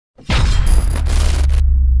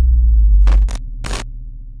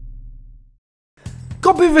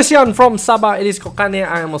Kopi Vision from Sabah, it is Kokane.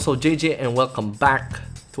 I am also JJ and welcome back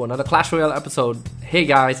to another Clash Royale episode. Hey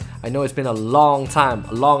guys, I know it's been a long time,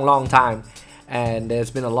 a long time, and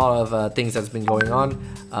there's been a lot of things that's been going on.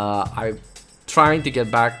 I'm trying to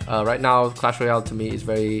get back. Right now, Clash Royale to me is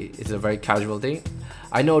a very casual thing.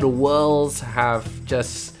 I know the worlds have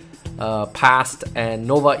just passed and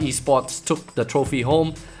Nova Esports took the trophy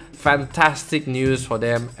home. Fantastic news for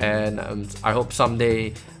them, and I hope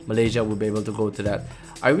someday Malaysia will be able to go to that.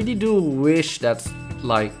 I really do wish that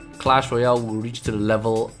like Clash Royale will reach to the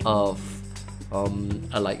level of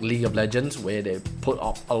like League of Legends, where they put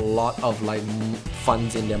up a lot of like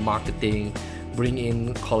funds in their marketing, bring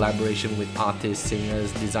in collaboration with artists,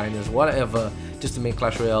 singers, designers, whatever, just to make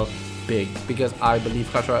Clash Royale big. Because I believe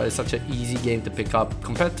Clash Royale is such an easy game to pick up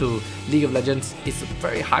compared to League of Legends. It's a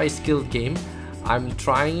very high skilled game. I'm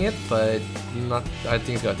trying it, but I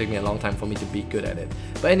think it's gonna take me a long time for me to be good at it.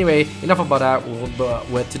 But anyway, enough about that.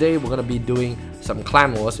 Today we're gonna be doing some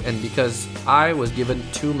clan wars, and because I was given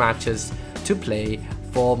 2 matches to play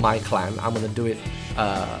for my clan, I'm gonna do it.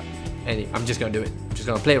 I'm just gonna do it. I'm just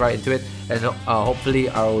gonna play right into it, and hopefully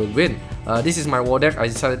I will win. This is my war deck. I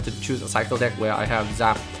decided to choose a cycle deck where I have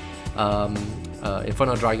Zap,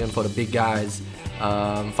 Infernal Dragon for the big guys,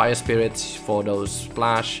 Fire Spirits for those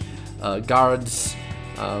splash. Guards,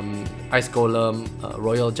 Ice Golem,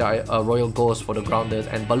 Royal Ghost for the grounders,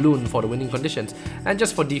 and Balloon for the winning conditions. And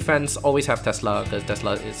just for defense, always have Tesla, because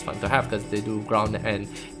Tesla is fun to have because they do ground and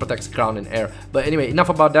protects ground and air. But anyway, enough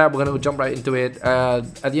about that. We're gonna jump right into it.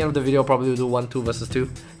 At the end of the video, probably do 1-2 versus 2,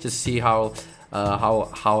 just see how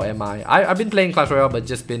am I. I've been playing Clash Royale, but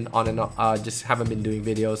just been on and off, just haven't been doing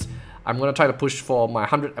videos. I'm gonna try to push for my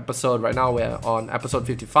 100th episode. Right now we're on episode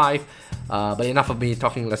 55, but enough of me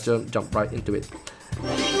talking, let's jump right into it.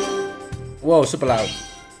 Whoa, super loud.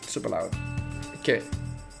 Okay,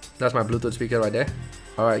 that's my Bluetooth speaker right there.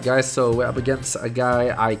 Alright guys, so we're up against a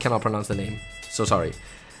guy, I cannot pronounce the name, so sorry.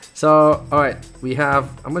 So alright,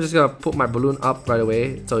 I'm just gonna put my balloon up right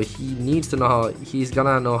away, so he needs to know he's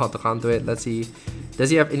gonna know how to counter it. Let's see, does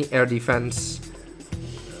he have any air defense?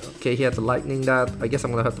 Okay, he had the lightning that. I guess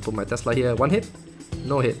I'm gonna have to put my Tesla here. 1 hit?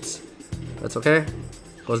 No hits. That's okay.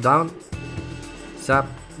 Goes down. Zap,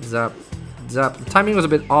 zap, zap. The timing was a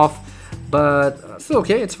bit off, but still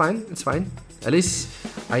okay. It's fine. It's fine. At least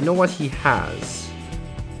I know what he has.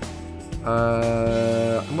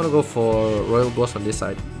 I'm gonna go for Royal Ghost on this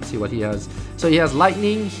side. See what he has. So he has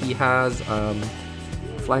lightning. He has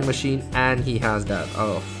flying machine, and he has that.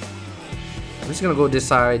 Oh. I'm just gonna go this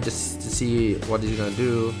side just to see what he's gonna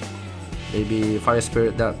do. Maybe Fire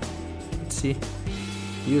Spirit that. Let's see.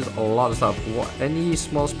 Use a lot of stuff. Any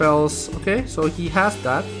small spells? Okay, so he has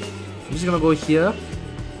that. I'm just gonna go here.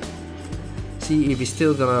 See if he's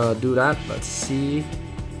still gonna do that. Let's see.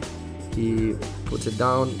 He puts it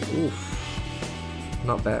down. Oof.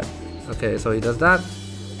 Not bad. Okay, so he does that.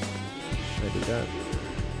 I do that.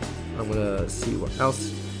 I'm gonna see what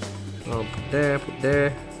else. Put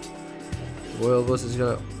there. Royal Ghost is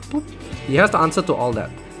gonna boop. He has to answer to all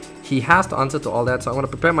that. So I'm gonna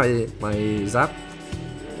prepare my Zap.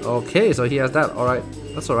 Okay, so he has that. Alright,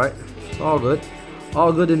 that's alright. It's all good.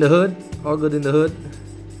 All good in the hood. I'm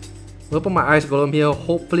gonna put my Ice Golem here.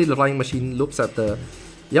 Hopefully the flying machine looks at the.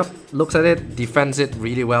 Yep, looks at it, defends it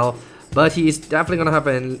really well. But he's definitely gonna have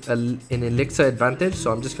an elixir advantage.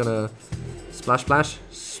 So I'm just gonna splash.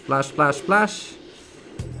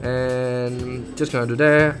 And just gonna do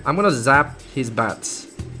there. I'm gonna zap his bats.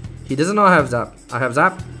 He doesn't know I have zap. I have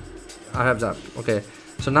zap. Okay,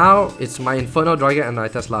 so now it's my Infernal Dragon and my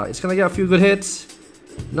Tesla. It's gonna get a few good hits.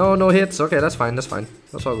 No hits. Okay, that's fine. That's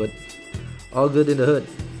all good. All good in the hood.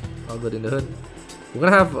 We're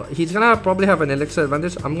gonna have. He's gonna probably have an elixir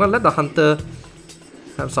advantage. I'm gonna let the hunter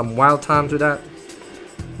have some wild time to that.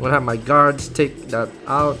 I'm gonna have my guards take that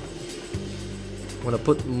out. I'm gonna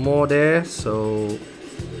put more there. So.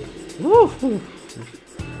 Woo!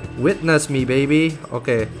 Witness me, baby.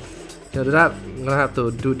 Okay, gonna do that. I'm gonna have to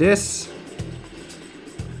do this.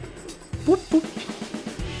 Boop, boop.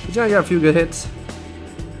 He's gonna get a few good hits.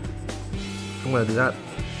 I'm gonna do that.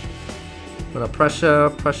 I'm gonna pressure.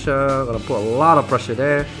 I'm gonna put a lot of pressure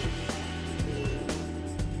there.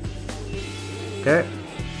 Okay.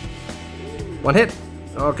 1 hit.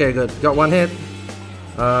 Okay, good. Got 1 hit.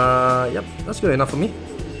 Yep, that's good enough for me.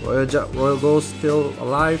 Royal Ghost still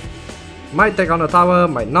alive. Might take on the tower,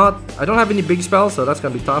 might not. I don't have any big spells, so that's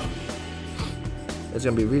gonna be tough. It's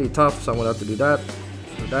gonna be really tough, so I'm gonna have to do that.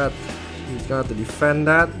 He's gonna have to defend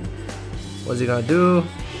that. What's he gonna do?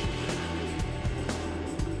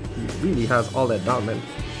 He really has all that down, man.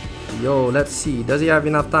 Yo, let's see. Does he have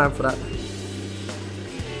enough time for that?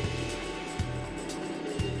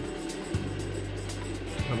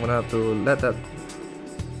 gonna have to let that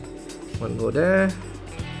one go there.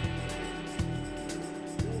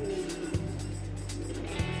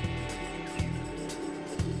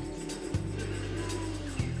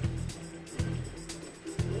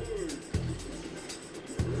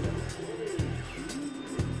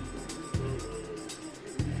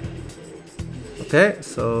 Okay,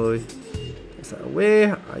 so it's that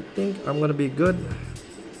way. I think I'm gonna be good.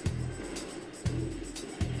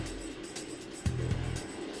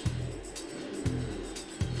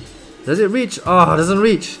 Does it reach? Oh, it doesn't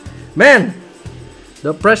reach. Man,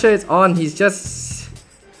 the pressure is on. He's just...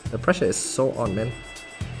 The pressure is so on, man.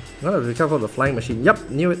 I'm gonna be careful of the flying machine. Yep,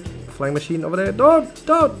 knew it. Flying machine over there.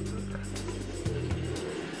 Don't!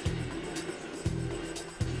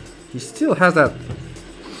 He still has that.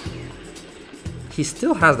 He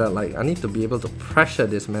still has that, like, I need to be able to pressure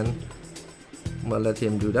this, man. I'm gonna let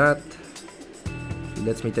him do that. He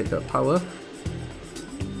lets me take that power.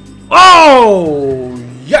 Oh!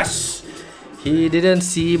 Yes! He didn't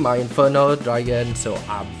see my Inferno Dragon, so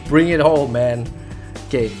I bring it home, man.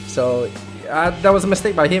 Okay, so that was a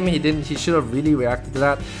mistake by him. He should have really reacted to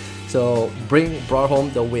that. So brought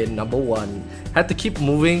home the win, number 1. Had to keep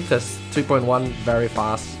moving because 3.1 very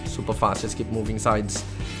fast, super fast. Just keep moving sides.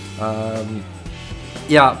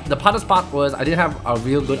 Yeah, the hardest part was I didn't have a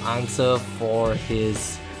real good answer for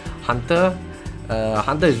his Hunter.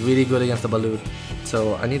 Hunter is really good against the balloon,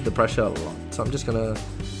 so I need the pressure a lot. So I'm just gonna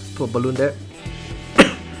put a balloon there.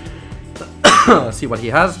 See what he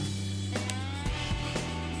has.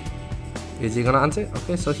 Is he gonna answer?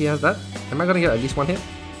 Okay, so he has that. Am I gonna get at least 1 hit?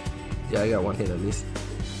 Yeah, I got 1 hit at least.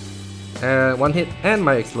 And 1 hit and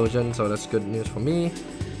my explosion, so that's good news for me.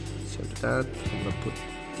 So that, I'm gonna put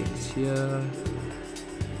things here.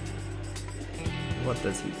 What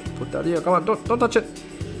does he put that here? Come on, don't touch it.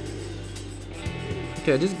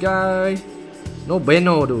 Okay, this guy, no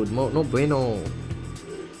bueno, dude. No bueno.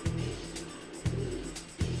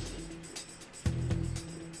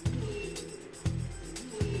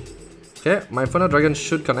 Okay, my Inferno Dragon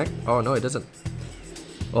should connect. Oh no, it doesn't.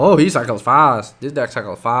 Oh, he cycles fast. This deck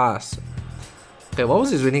cycles fast. Okay, what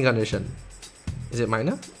was his winning condition? Is it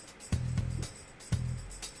minor?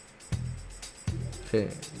 Okay,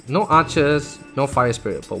 no archers, no fire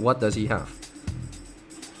spirit, but what does he have?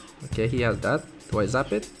 Okay, he has that. Do I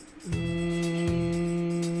zap it?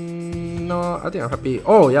 No, I think I'm happy.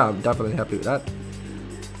 Oh yeah, I'm definitely happy with that.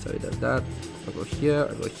 So he does that. I go here,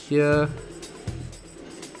 I go here.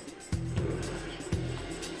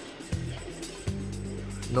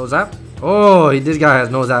 No zap? Oh, this guy has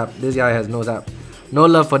no zap. This guy has no zap. No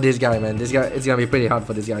love for this guy, man. This guy, it's gonna be pretty hard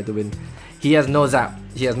for this guy to win. He has no zap.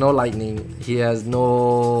 He has no lightning. He has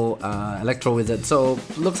no electro wizard. So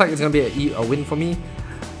looks like it's gonna be a win for me.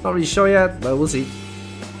 Not really sure yet, but we'll see.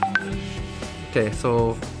 Okay,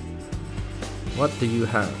 so what do you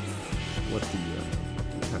have? What do you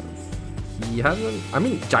have? He hasn't. I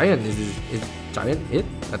mean, giant is giant it.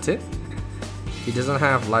 That's it. He doesn't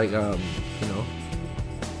have like you know.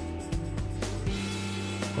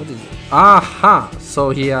 What is it? Aha! So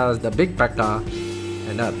he has the big Pekka,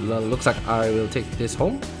 and that looks like I will take this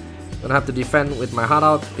home. Gonna have to defend with my heart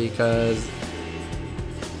out because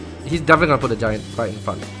he's definitely gonna put the giant right in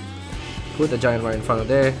front. Put the giant right in front of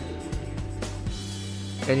there.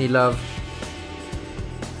 Any love?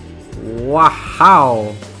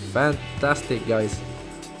 Wow! Fantastic, guys.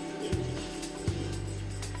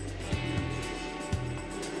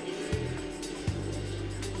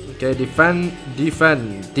 Okay, defend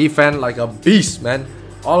like a beast, man.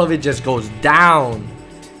 All of it just goes down.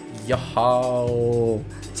 Yo,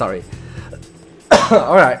 sorry.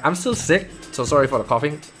 Alright, I'm still sick, so sorry for the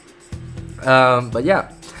coughing. But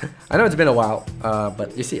yeah, I know it's been a while.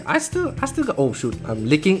 But you see, I still got, oh shoot, I'm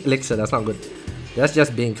licking elixir. That's not good. That's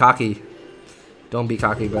just being cocky. Don't be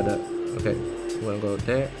cocky, brother. Okay, I'm gonna go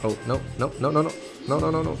there. Oh no.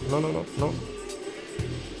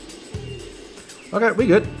 Okay, we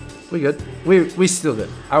good. We still good.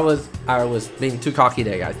 I was being too cocky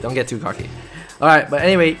there, guys. Don't get too cocky. Alright, but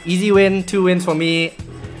anyway, easy win, 2 wins for me.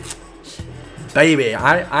 Baby,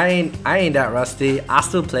 I ain't that rusty. I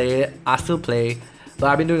still play it. But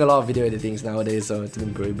I've been doing a lot of video editings nowadays, so it's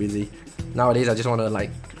been pretty busy. Nowadays I just wanna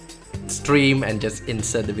like stream and just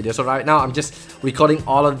insert the video. So right now I'm just recording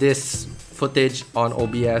all of this footage on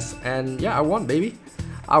OBS, and yeah, I won, baby.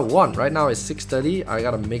 I won. Right now it's 6:30. I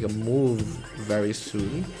gotta make a move very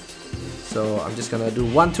soon. So I'm just gonna do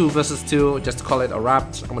 1-2 versus 2 just to call it a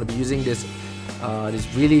wrap. I'm gonna be using this this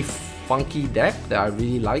really funky deck that I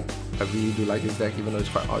really like. I really do like this deck, even though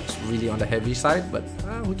it's really on the heavy side, but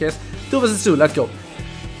who cares? 2 versus 2, let's go.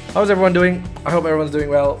 How's everyone doing? I hope everyone's doing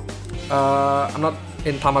well. I'm not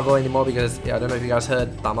in Tamago anymore because I don't know if you guys heard,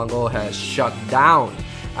 Tamago has shut down.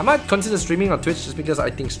 I might consider streaming on Twitch just because I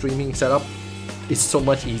think streaming setup is so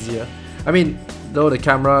much easier. I mean, though the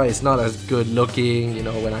camera is not as good looking, you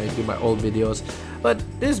know, when I do my old videos, but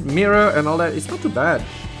this mirror and all that, it's not too bad.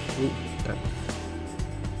 Ooh,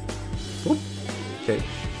 Oop. Okay.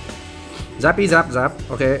 Zappy zap zap.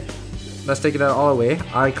 Okay. Let's take that all away.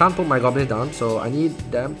 I can't put my goblins down, so I need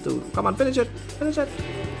them to come on, finish it. Finish it.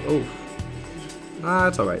 Oh.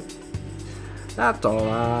 That's alright. That's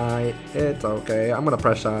alright. It's okay. I'm gonna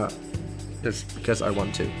press just because I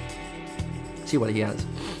want to. See what he has.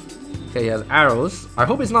 Okay, he has arrows. I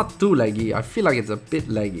hope it's not too laggy. I feel like it's a bit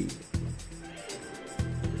laggy.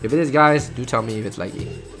 If it is, guys, do tell me if it's laggy.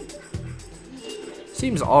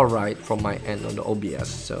 Seems alright from my end on the OBS,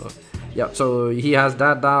 so yeah, so he has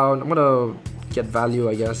that down. I'm gonna get value,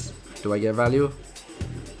 I guess. Do I get value?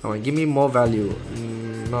 Come on, give me more value.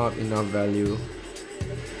 Not enough value.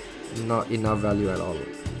 Not enough value at all.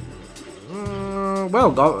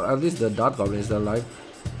 Well, at least the dot goblin is still alive.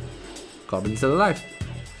 Goblin is still alive.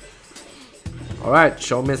 Alright,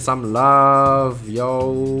 show me some love,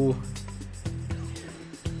 yo.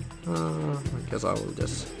 I guess I will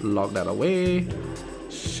just lock that away.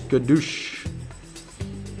 Skadoosh.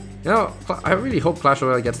 You know, I really hope Clash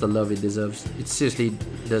Royale gets the love it deserves. It seriously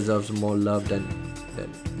deserves more love than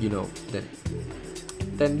you know,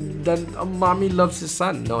 than a mommy loves his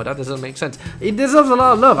son. No, that doesn't make sense. It deserves a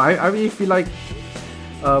lot of love. I really feel like,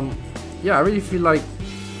 yeah, I really feel like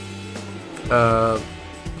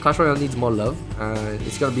Clash Royale needs more love.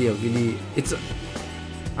 It's gonna be a really,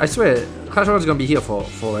 I swear, Clash Royale is gonna be here for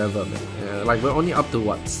forever, man. Like we're only up to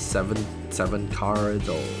what, seven cards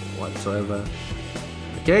or whatsoever.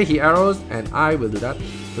 Okay, he arrows, and I will do that.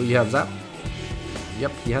 Do you have zap?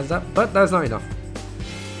 Yep, he has zap, but that's not enough.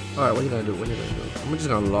 Alright, what are you gonna do? What are you gonna do? I'm just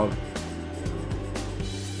gonna log.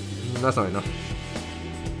 That's not enough.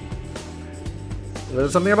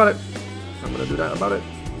 There's something about it. I'm gonna do that about it.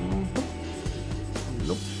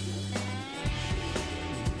 Nope.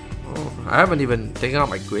 Oh, I haven't even taken out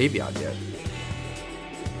my graveyard yet.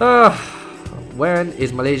 When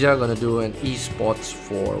is Malaysia gonna do an esports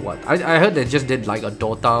for what? I heard they just did like a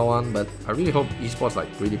Dota one, but I really hope esports like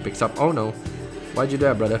really picks up. Oh no. Why'd you do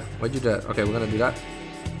that, brother? Why'd you do that? Okay, we're gonna do that.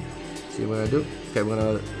 See what we're gonna do? Okay, we're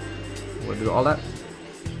gonna do all that.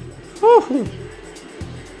 Woohoo!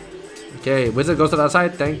 Okay, wizard goes to the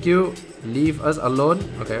outside. Thank you. Leave us alone.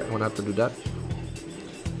 Okay, I'm gonna have to do that.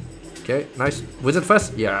 Okay, nice. Wizard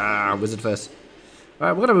first? Yeah, wizard first.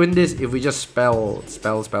 Alright, we're gonna win this if we just spell.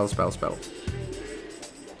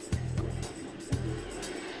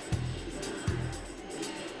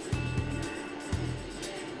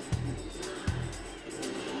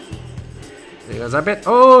 You gonna zap it?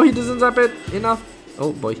 Oh, he doesn't zap it. Enough.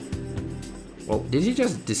 Oh boy. Whoa, did he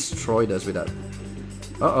just destroy us with that?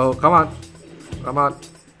 Uh-oh, come on. Come on.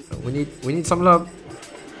 We need some love.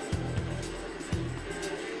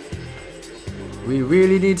 We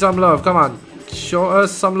really need some love. Come on. Show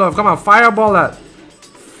us some love. Come on, fireball that.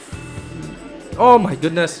 Oh my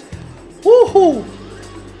goodness. Woohoo!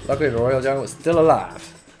 Luckily the Royal Jungle is still alive.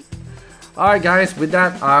 Alright guys, with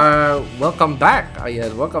that, welcome back.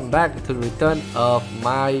 Yes, welcome back to the return of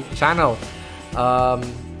my channel.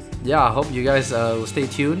 Yeah, I hope you guys will stay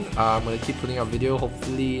tuned. I'm gonna keep putting out video.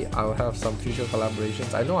 Hopefully I'll have some future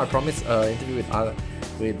collaborations. I know I promised interview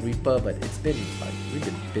with Reaper, but it's been like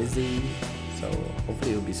really busy, so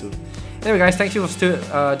hopefully it'll be soon. Anyway guys, thank you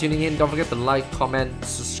for tuning in. Don't forget to like, comment,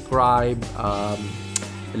 subscribe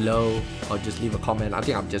below, or just leave a comment. I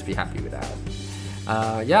think I'll just be happy with that.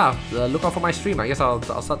 Yeah, look out for my stream. I guess I'll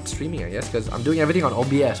start streaming, I guess, because I'm doing everything on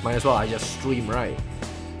OBS. Might as well I just stream, right?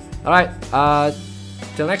 Alright,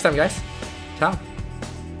 till next time guys. Ciao.